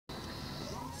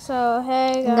So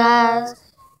hey guys,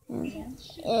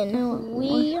 guys, and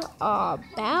we are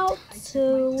about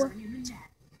to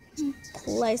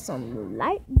play some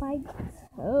light bike.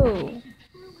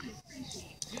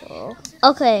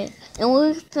 okay, and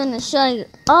we're gonna show you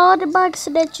all the bikes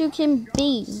that you can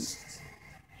be.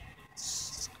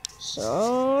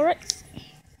 So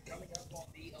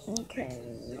okay,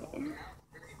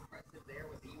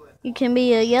 You can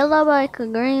be a yellow bike, a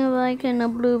green bike, and a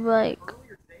blue bike.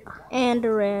 and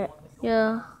the red.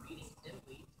 Yeah.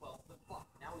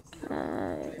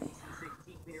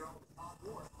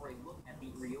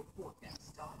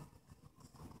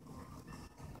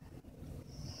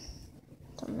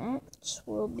 The match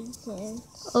will begin.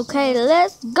 Okay,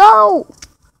 let's go!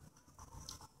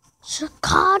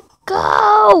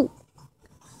 Chicago!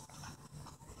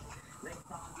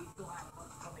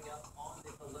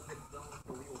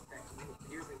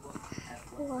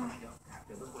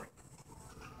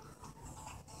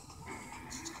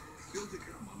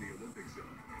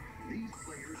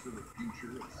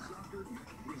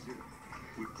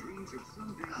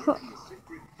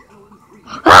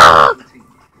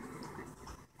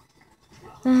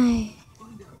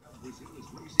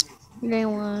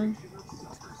 Green one.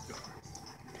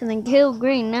 Gonna kill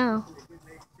green now.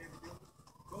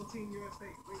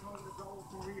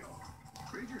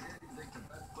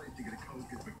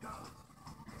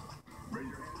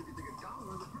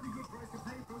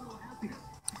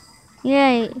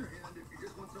 Yay.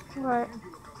 Right.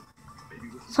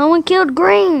 Someone killed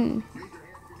green.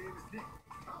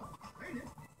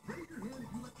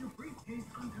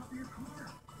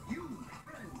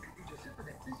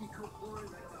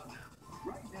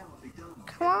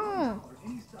 Come on,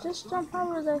 just jump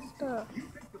over that stuff.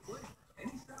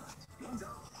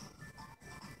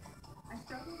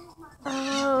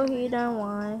 Oh, he don't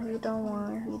want.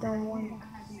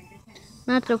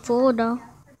 Not the full though.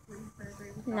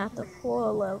 Not the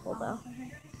full level though.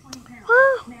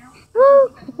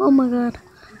 Oh my god.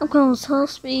 I'm going so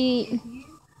speed.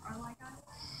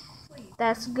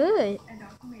 That's good.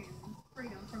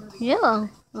 Yeah,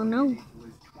 I know.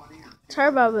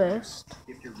 Turbo boost.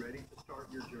 If you're ready to start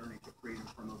your journey to freedom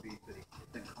from obesity,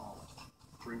 then call us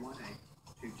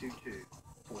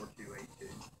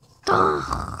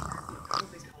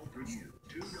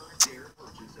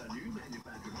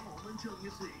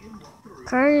 318-222-4282.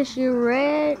 Curtis, you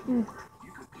red.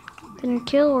 Can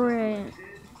kill red.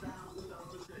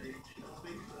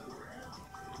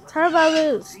 Turbo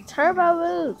boost. Turbo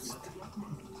boost.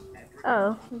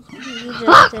 Oh, you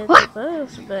just did the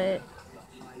boost, but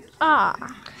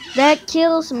That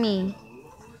kills me.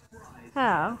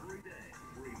 how?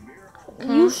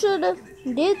 You should have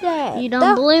did that. You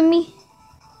don't believe me?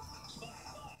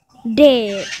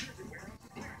 Dead.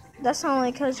 That's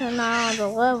only because you're not on the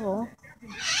level.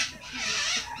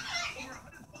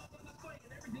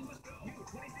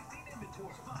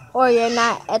 Or you're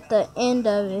not at the end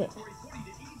of it.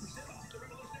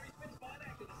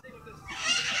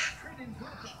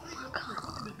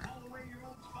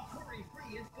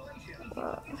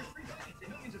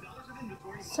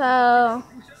 So,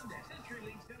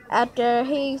 after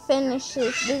he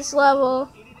finishes this level,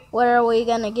 what are we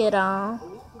going to get on?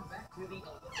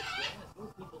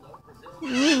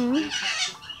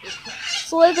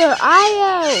 Slither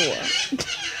IO!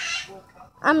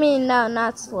 I mean, no,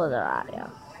 not Slither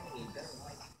IO.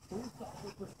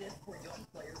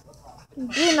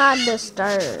 Do not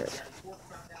disturb.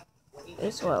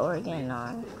 Is what we're getting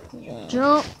on. Yeah.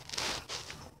 Jump.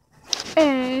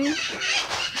 And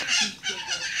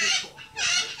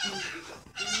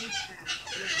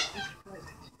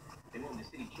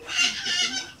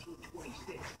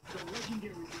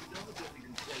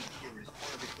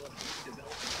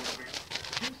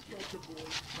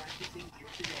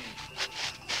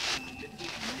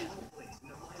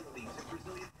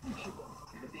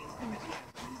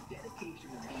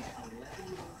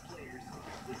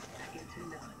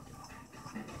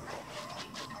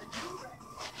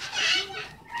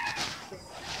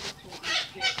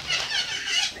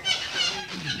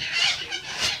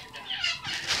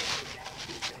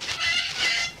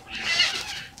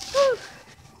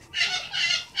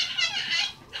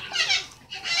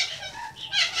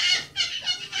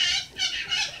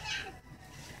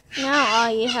Now all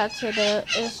you have to do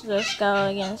is just go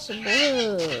against the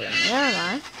blue. Never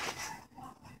mind.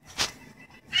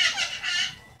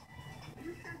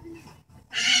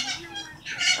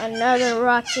 Another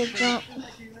rocket jump.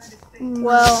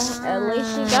 Well, at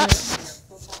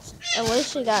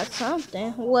least you got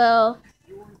something. Well,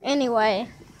 anyway,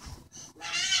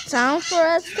 time for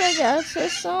us to go to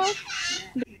some.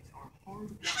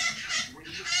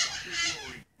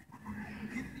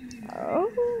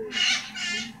 Oh.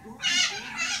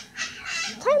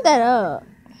 Turn that up.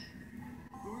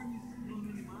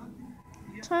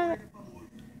 Turn it.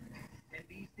 And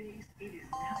these days, it is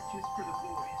not just for the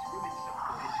boys. Women's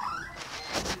soccer has come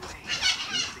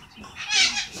a long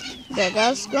way. There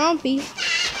goes Grumpy.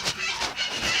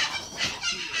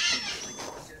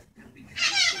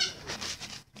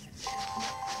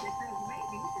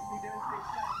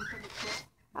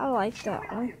 I like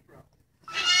that one.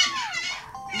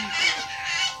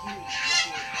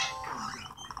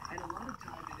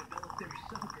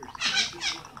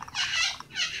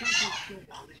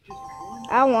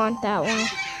 I want that one.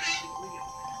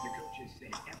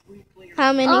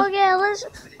 How many? Oh yeah,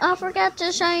 I forgot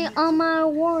to show you all my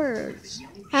awards.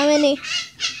 How many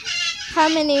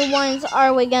ones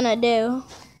are we gonna do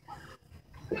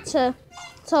till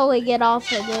we get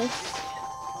off of this?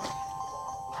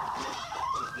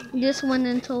 This one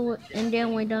and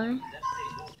then we're done.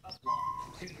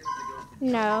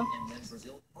 No,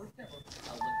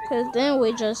 cause then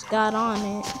we just got on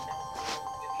it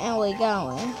and we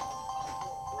going.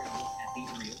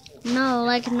 No,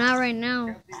 like not right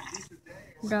now.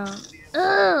 Duh.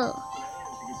 Ugh.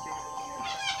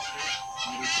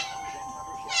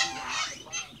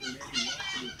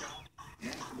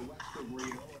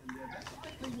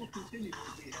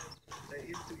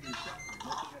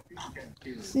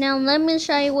 Now let me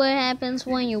show you what happens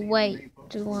when you wait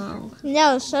too long.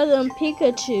 No, show them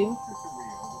Pikachu.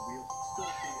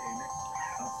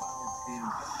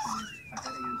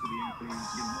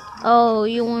 Oh,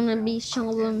 you want to be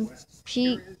showing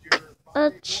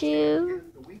Pikachu?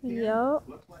 Yup.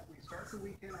 Looks like we start the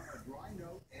weekend on a dry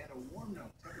note and a warm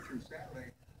note. Temperatures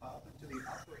Saturday up into the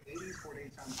upper 80s for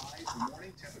daytime highs. The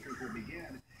morning temperatures will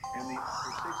begin in the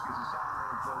upper 60s. A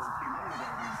sign of humidity that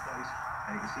will be in place.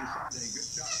 And you can see Sunday, good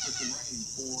shot for some rain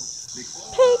for the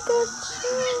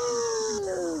Pikachu.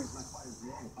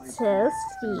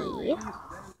 Testy.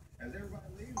 As everybody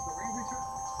leaves, the rain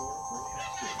returns for early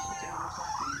next week. So 10 looks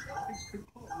like the Olympics could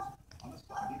close on a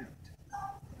soggy note.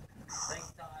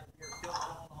 Thanks, Todd. We're still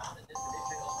going on in this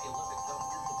edition of the Olympic Zone.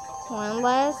 One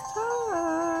last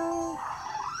time.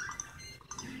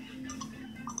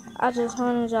 I just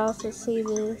wanted y'all to see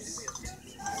this.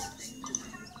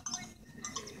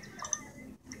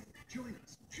 Join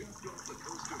us just off the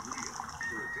coast of Rio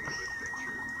for a day of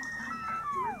adventure.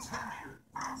 After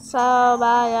adventure, So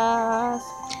bye guys.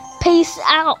 Peace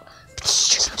out.